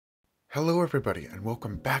Hello everybody and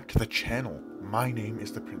welcome back to the channel. My name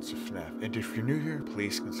is the Prince of FNAF, and if you're new here,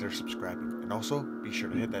 please consider subscribing, and also be sure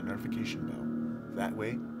to hit that notification bell. That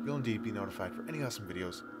way, you'll indeed be notified for any awesome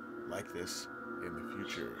videos like this in the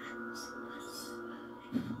future.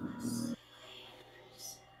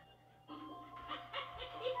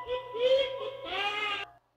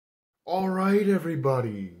 Alright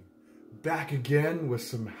everybody, back again with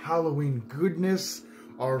some Halloween goodness.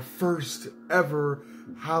 Our first ever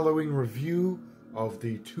Halloween review of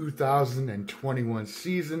the 2021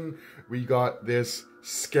 season. We got this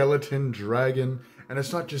skeleton dragon, and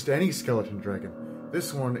it's not just any skeleton dragon.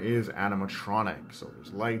 This one is animatronic, so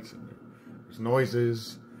there's lights and there's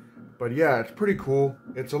noises. But yeah, it's pretty cool.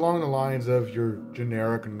 It's along the lines of your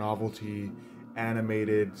generic novelty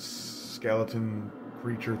animated skeleton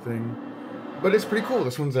creature thing. But it's pretty cool.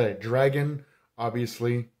 This one's a dragon,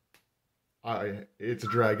 obviously. It's a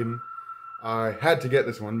dragon. I had to get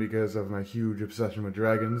this one because of my huge obsession with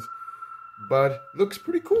dragons. But it looks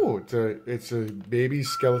pretty cool. It's a baby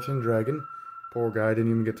skeleton dragon. Poor guy didn't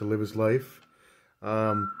even get to live his life.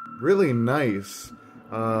 Really nice.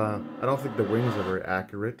 I don't think the wings are very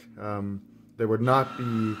accurate. There would not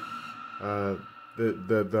be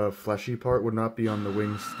the fleshy part would not be on the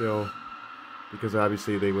wings still, because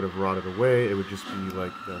obviously they would have rotted away. It would just be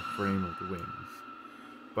like the frame of the wings.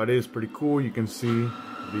 But it is pretty cool. You can see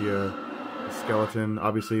the skeleton.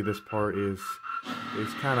 Obviously this part is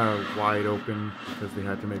kind of wide open because they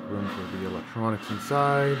had to make room for the electronics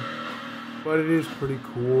inside. But it is pretty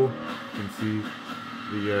cool. You can see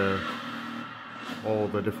the all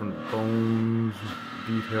the different bones,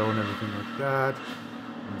 detail and everything like that.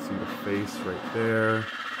 You can see the face right there.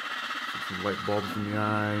 See some light bulbs in the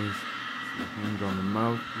eyes. See the hinge on the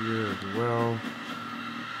mouth here as well.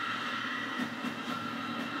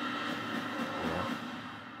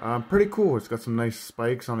 Pretty cool. It's got some nice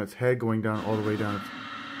spikes on its head going down all the way down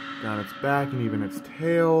its back and even its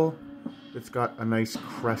tail. It's got a nice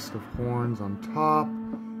crest of horns on top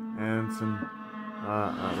and some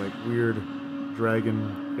like weird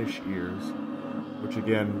dragon fish ears, which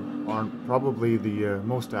again aren't probably the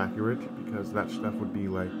most accurate because that stuff would be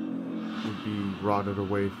rotted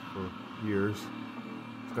away for years.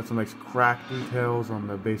 It's got some nice crack details on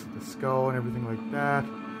the base of the skull and everything like that.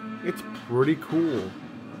 It's pretty cool.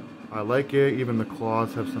 I like it. Even the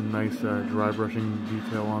claws have some nice dry brushing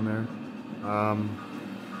detail on there.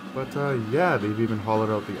 Yeah, they've even hollowed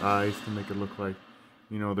out the eyes to make it look like,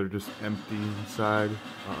 you know, they're just empty inside.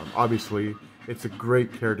 Obviously, it's a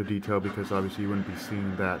great character detail because obviously you wouldn't be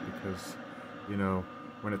seeing that because, you know,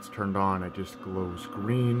 when it's turned on, it just glows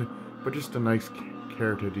green. But just a nice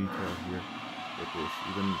character detail here with this.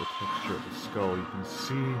 Even the texture of the skull, you can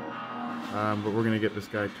see. But we're gonna get this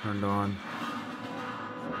guy turned on.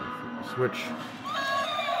 Switch.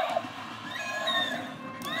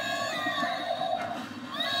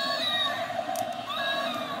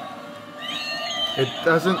 It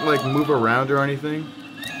doesn't like move around or anything.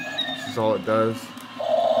 This is all it does.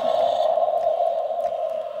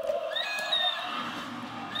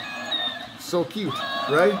 So cute,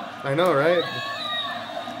 right? I know, right?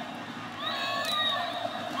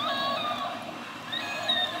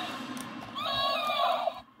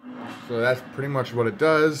 So that's pretty much what it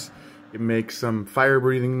does. It makes some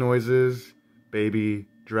fire-breathing noises, baby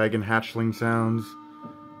dragon hatchling sounds,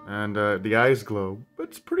 and the eyes glow. But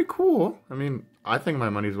it's pretty cool. I mean, I think my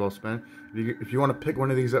money's well spent. If you want to pick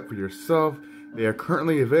one of these up for yourself, they are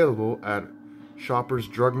currently available at Shoppers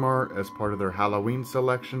Drug Mart as part of their Halloween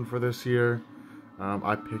selection for this year.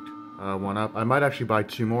 I picked one up. I might actually buy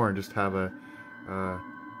two more and just have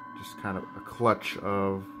just kind of a clutch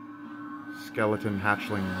of skeleton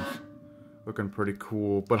hatchlings. Looking pretty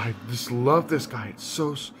cool, but I just love this guy. It's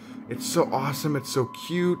so awesome. It's so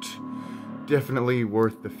cute. Definitely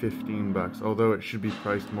worth the 15 bucks. Although it should be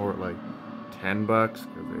priced more at like 10 bucks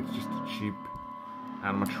because it's just a cheap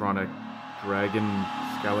animatronic dragon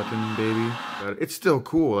skeleton baby. But it's still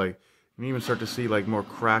cool. Like you can even start to see like more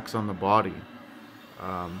cracks on the body.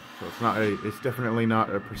 So it's definitely not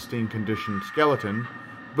a pristine condition skeleton,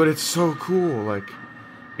 but it's so cool. Like.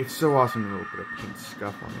 It's so awesome. A little bit of pink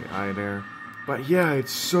scuff on the eye there. But yeah,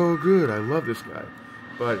 it's so good. I love this guy.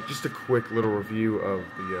 But just a quick little review of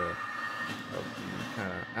the kind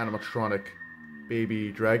of animatronic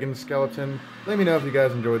baby dragon skeleton. Let me know if you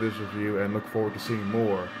guys enjoyed this review and look forward to seeing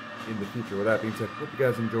more in the future. With that being said, hope you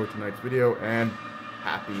guys enjoyed tonight's video and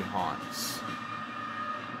happy haunts.